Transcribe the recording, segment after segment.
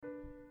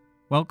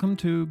Welcome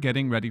to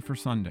Getting Ready for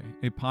Sunday,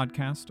 a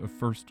podcast of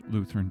First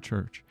Lutheran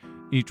Church.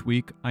 Each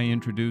week, I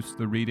introduce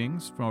the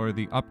readings for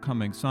the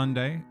upcoming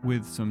Sunday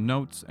with some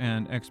notes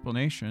and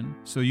explanation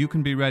so you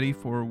can be ready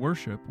for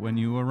worship when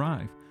you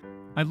arrive.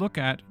 I look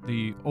at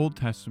the Old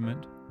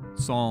Testament,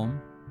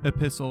 Psalm,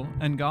 Epistle,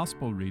 and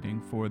Gospel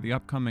reading for the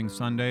upcoming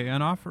Sunday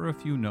and offer a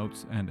few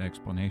notes and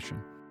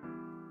explanation.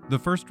 The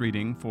first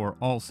reading for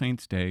All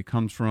Saints' Day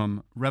comes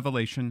from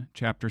Revelation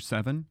chapter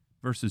 7,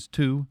 verses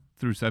 2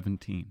 through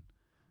 17.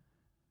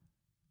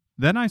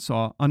 Then I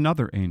saw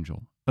another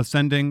angel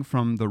ascending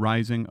from the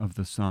rising of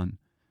the sun,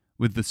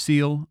 with the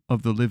seal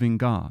of the living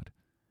God.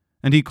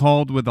 And he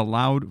called with a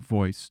loud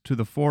voice to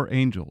the 4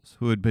 angels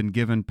who had been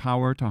given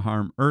power to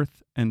harm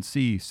earth and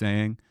sea,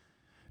 saying,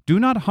 Do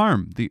not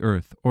harm the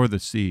earth or the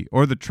sea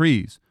or the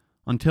trees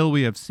until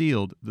we have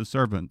sealed the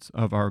servants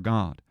of our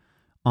God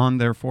on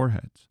their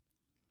foreheads.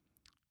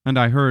 And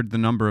I heard the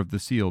number of the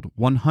sealed,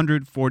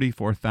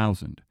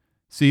 144,000,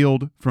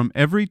 sealed from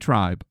every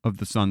tribe of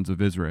the sons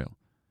of Israel.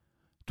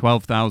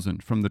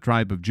 12,000 from the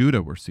tribe of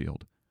Judah were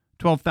sealed,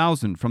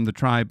 12,000 from the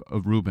tribe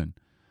of Reuben,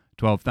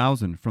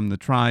 12,000 from the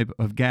tribe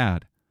of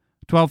Gad,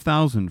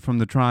 12,000 from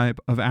the tribe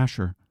of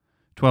Asher,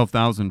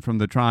 12,000 from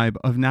the tribe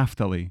of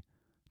Naphtali,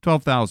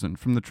 12,000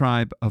 from the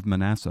tribe of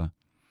Manasseh,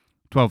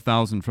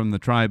 12,000 from the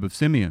tribe of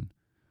Simeon,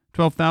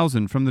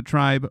 12,000 from the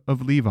tribe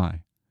of Levi,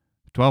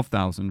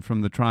 12,000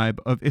 from the tribe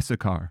of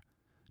Issachar,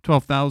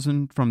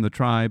 12,000 from the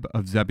tribe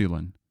of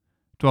Zebulun,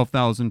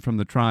 12,000 from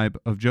the tribe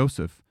of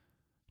Joseph,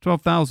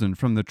 12,000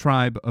 from the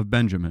tribe of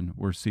Benjamin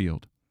were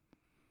sealed.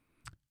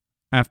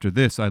 After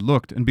this I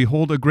looked, and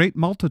behold, a great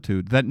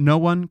multitude that no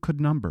one could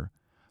number,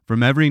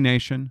 from every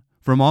nation,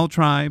 from all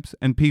tribes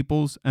and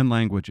peoples and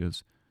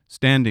languages,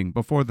 standing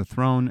before the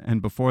throne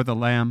and before the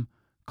Lamb,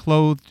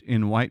 clothed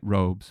in white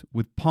robes,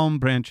 with palm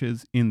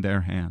branches in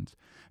their hands,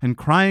 and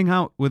crying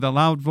out with a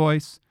loud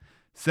voice,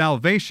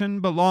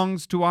 Salvation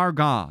belongs to our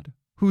God,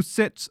 who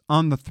sits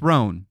on the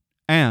throne,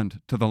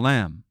 and to the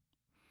Lamb.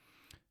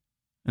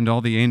 And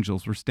all the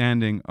angels were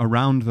standing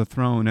around the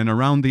throne and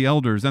around the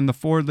elders and the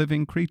 4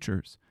 living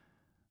creatures.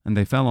 And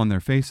they fell on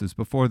their faces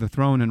before the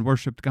throne and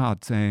worshipped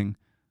God, saying,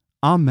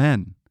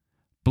 Amen.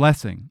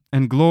 Blessing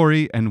and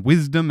glory and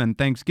wisdom and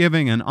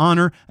thanksgiving and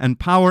honor and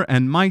power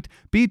and might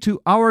be to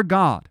our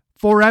God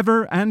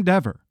forever and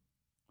ever.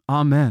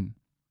 Amen.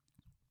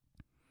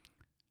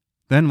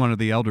 Then one of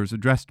the elders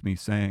addressed me,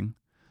 saying,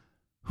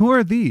 Who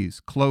are these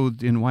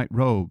clothed in white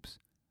robes,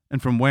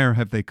 and from where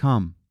have they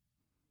come?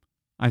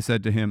 I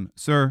said to him,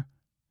 Sir,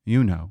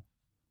 you know.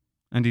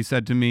 And he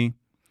said to me,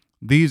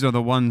 These are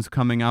the ones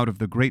coming out of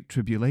the great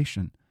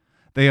tribulation.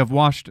 They have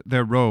washed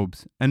their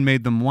robes and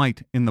made them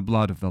white in the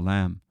blood of the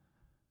Lamb.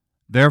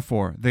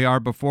 Therefore they are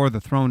before the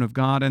throne of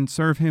God and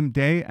serve him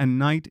day and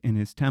night in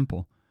his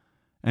temple.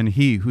 And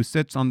he who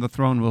sits on the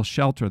throne will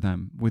shelter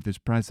them with his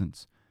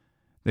presence.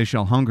 They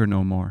shall hunger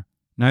no more,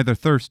 neither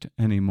thirst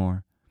any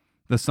more.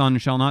 The sun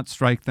shall not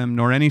strike them,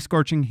 nor any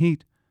scorching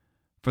heat.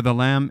 For the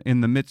Lamb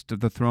in the midst of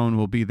the throne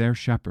will be their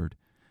shepherd,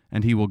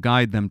 and he will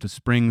guide them to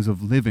springs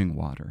of living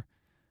water,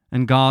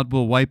 and God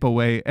will wipe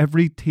away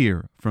every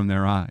tear from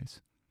their eyes.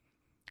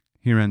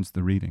 Here ends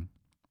the reading.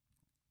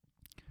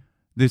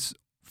 This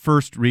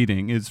first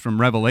reading is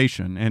from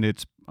Revelation, and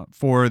it's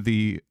for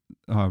the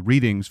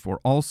readings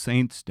for All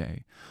Saints'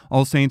 Day.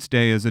 All Saints'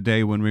 Day is a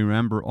day when we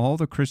remember all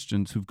the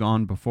Christians who've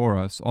gone before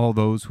us, all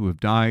those who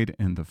have died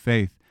in the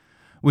faith,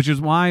 which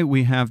is why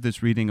we have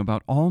this reading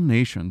about all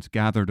nations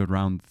gathered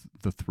around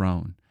the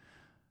throne.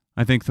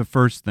 I think the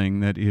first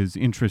thing that is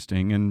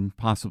interesting and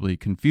possibly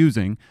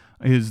confusing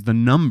is the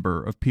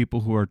number of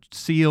people who are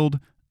sealed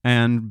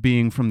and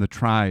being from the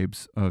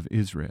tribes of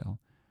Israel.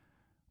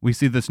 We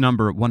see this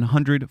number,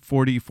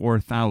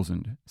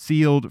 144,000,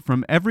 sealed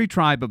from every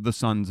tribe of the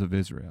sons of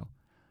Israel.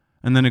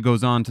 And then it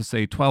goes on to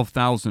say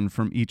 12,000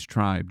 from each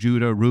tribe: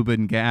 Judah,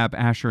 Reuben, Gad,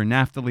 Asher,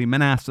 Naphtali,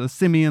 Manasseh,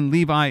 Simeon,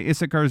 Levi,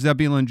 Issachar,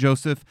 Zebulun,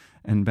 Joseph,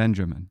 and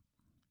Benjamin.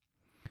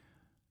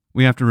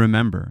 We have to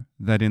remember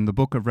that in the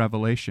book of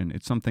Revelation,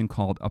 it's something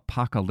called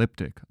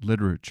apocalyptic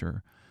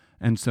literature.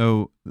 And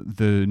so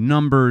the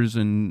numbers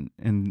and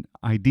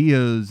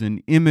ideas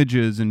and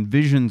images and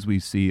visions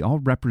we see all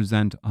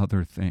represent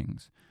other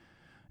things.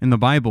 In the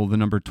Bible, the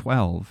number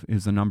 12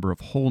 is a number of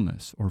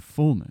wholeness or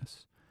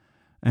fullness.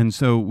 And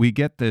so we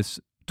get this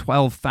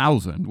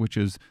 12,000, which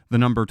is the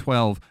number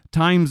 12,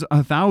 times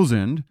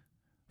 1,000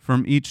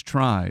 from each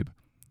tribe,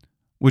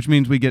 which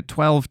means we get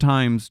 12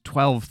 times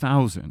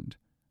 12,000,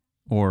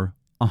 or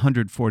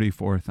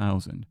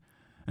 144,000.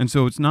 And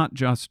so it's not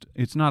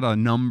a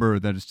number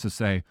that is to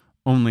say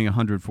only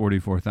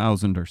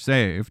 144,000 are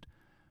saved,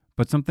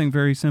 but something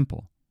very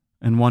simple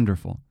and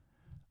wonderful.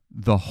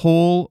 The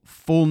whole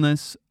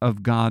fullness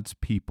of God's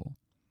people.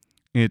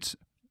 It's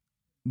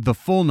the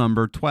full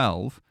number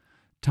 12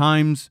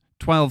 times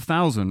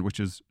 12,000, which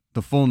is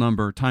the full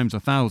number times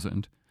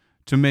 1,000,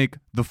 to make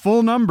the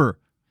full number,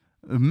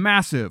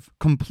 massive,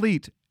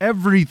 complete,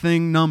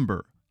 everything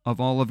number of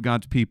all of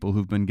God's people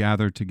who've been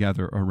gathered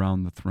together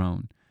around the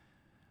throne.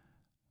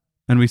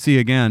 And we see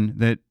again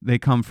that they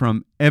come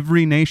from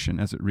every nation,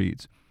 as it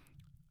reads.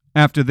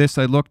 After this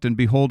I looked, and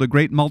behold, a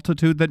great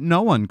multitude that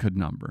no one could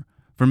number,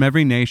 from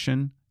every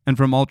nation, and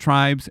from all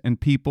tribes and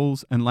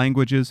peoples and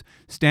languages,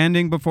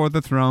 standing before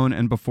the throne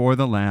and before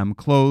the Lamb,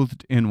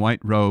 clothed in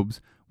white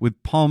robes,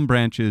 with palm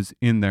branches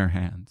in their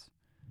hands.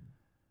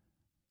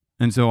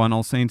 And so on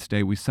All Saints'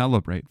 Day, we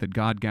celebrate that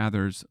God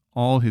gathers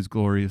all his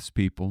glorious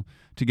people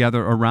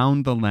together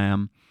around the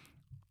Lamb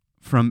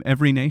from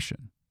every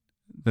nation,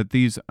 that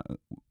these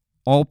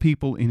all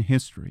people in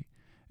history,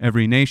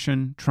 every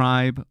nation,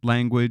 tribe,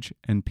 language,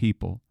 and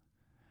people.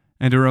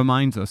 And it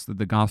reminds us that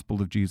the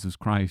gospel of Jesus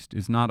Christ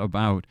is not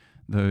about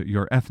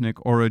your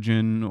ethnic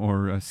origin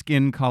or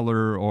skin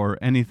color or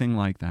anything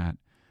like that.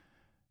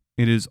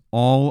 It is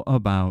all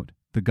about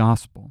the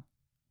gospel.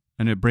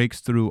 And it breaks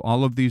through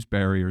all of these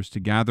barriers to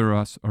gather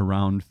us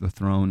around the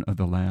throne of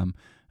the Lamb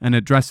and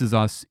addresses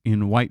us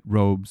in white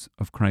robes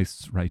of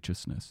Christ's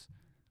righteousness.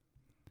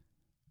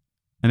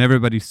 And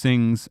everybody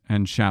sings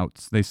and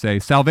shouts. They say,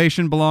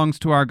 "Salvation belongs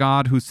to our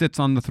God who sits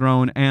on the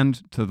throne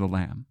and to the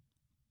Lamb."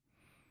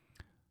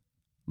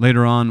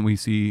 Later on, we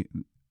see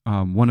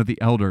one of the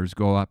elders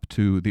go up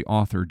to the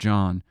author,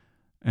 John,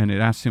 and it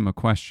asks him a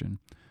question.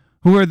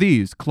 "Who are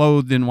these,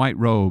 clothed in white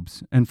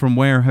robes, and from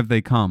where have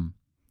they come?"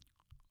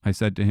 I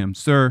said to him,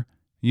 "Sir,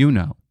 you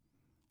know."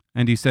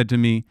 And he said to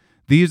me,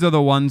 "These are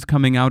the ones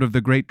coming out of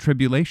the great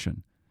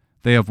tribulation.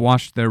 They have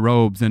washed their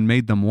robes and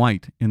made them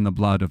white in the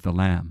blood of the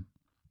Lamb."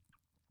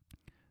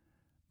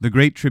 The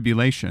great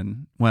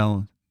tribulation,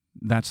 well,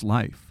 that's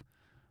life.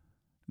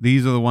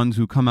 These are the ones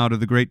who come out of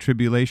the great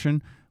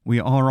tribulation.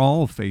 We are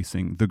all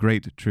facing the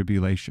great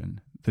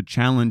tribulation, the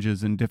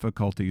challenges and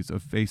difficulties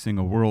of facing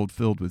a world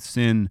filled with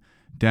sin,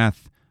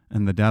 death,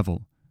 and the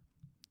devil.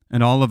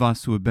 And all of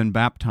us who have been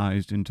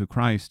baptized into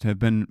Christ have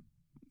been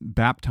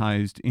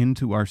baptized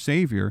into our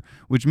Savior,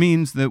 which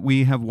means that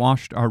we have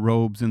washed our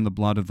robes in the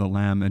blood of the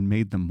Lamb and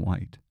made them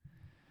white.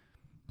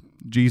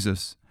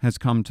 Jesus has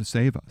come to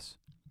save us.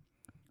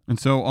 And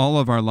so all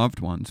of our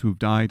loved ones who've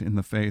died in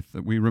the faith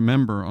that we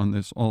remember on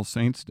this All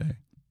Saints' Day,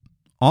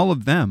 all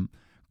of them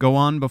go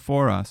on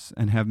before us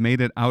and have made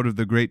it out of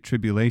the great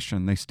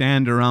tribulation. They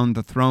stand around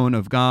the throne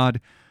of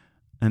God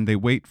and they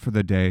wait for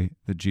the day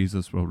that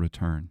Jesus will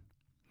return.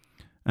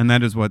 And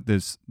that is what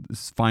this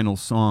final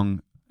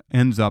song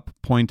ends up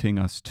pointing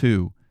us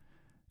to.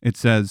 It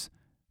says,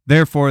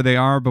 "Therefore they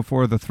are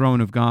before the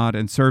throne of God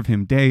and serve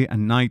him day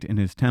and night in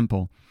his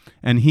temple.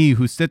 And he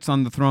who sits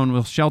on the throne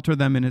will shelter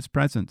them in his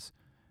presence.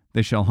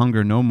 They shall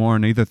hunger no more,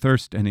 neither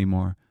thirst any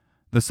more.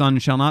 The sun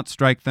shall not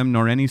strike them,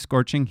 nor any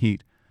scorching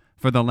heat.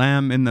 For the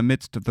Lamb in the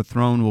midst of the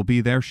throne will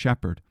be their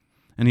shepherd,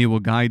 and he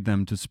will guide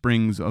them to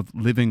springs of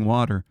living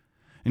water.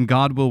 And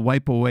God will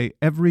wipe away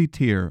every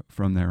tear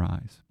from their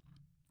eyes."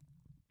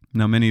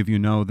 Now, many of you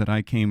know that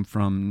I came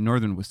from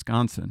northern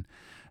Wisconsin,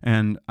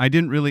 and I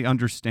didn't really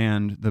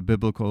understand the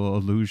biblical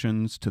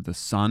allusions to the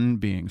sun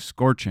being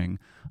scorching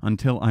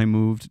until I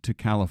moved to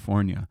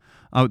California.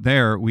 Out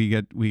there, we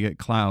get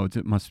clouds.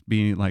 It must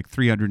be like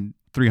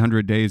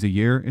 300 days a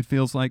year, it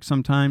feels like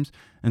sometimes.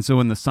 And so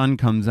when the sun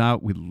comes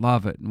out, we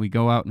love it, and we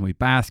go out and we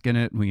bask in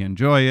it, and we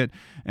enjoy it.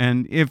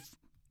 And if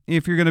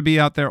you're going to be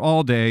out there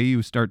all day,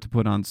 you start to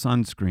put on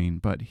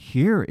sunscreen. But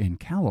here in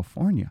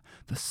California,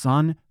 the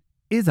sun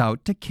is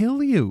out to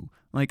kill you.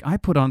 Like, I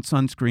put on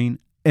sunscreen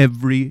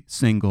every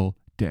single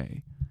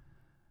day.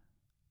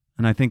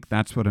 And I think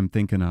that's what I'm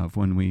thinking of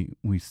when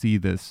we see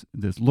this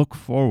look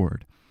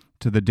forward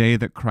to the day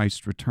that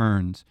Christ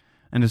returns.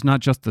 And it's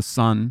not just the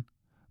sun,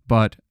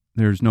 but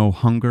there's no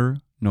hunger,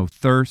 no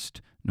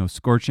thirst, no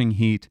scorching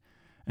heat,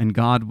 and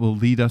God will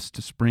lead us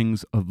to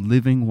springs of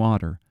living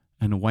water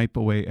and wipe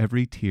away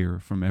every tear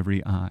from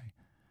every eye.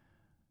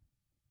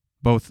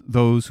 Both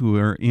those who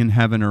are in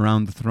heaven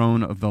around the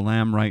throne of the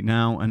Lamb right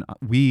now and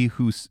we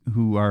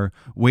who are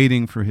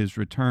waiting for his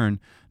return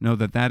know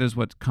that that is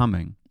what's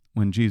coming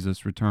when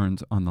Jesus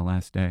returns on the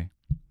last day.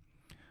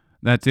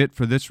 That's it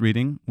for this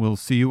reading. We'll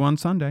see you on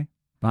Sunday.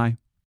 Bye.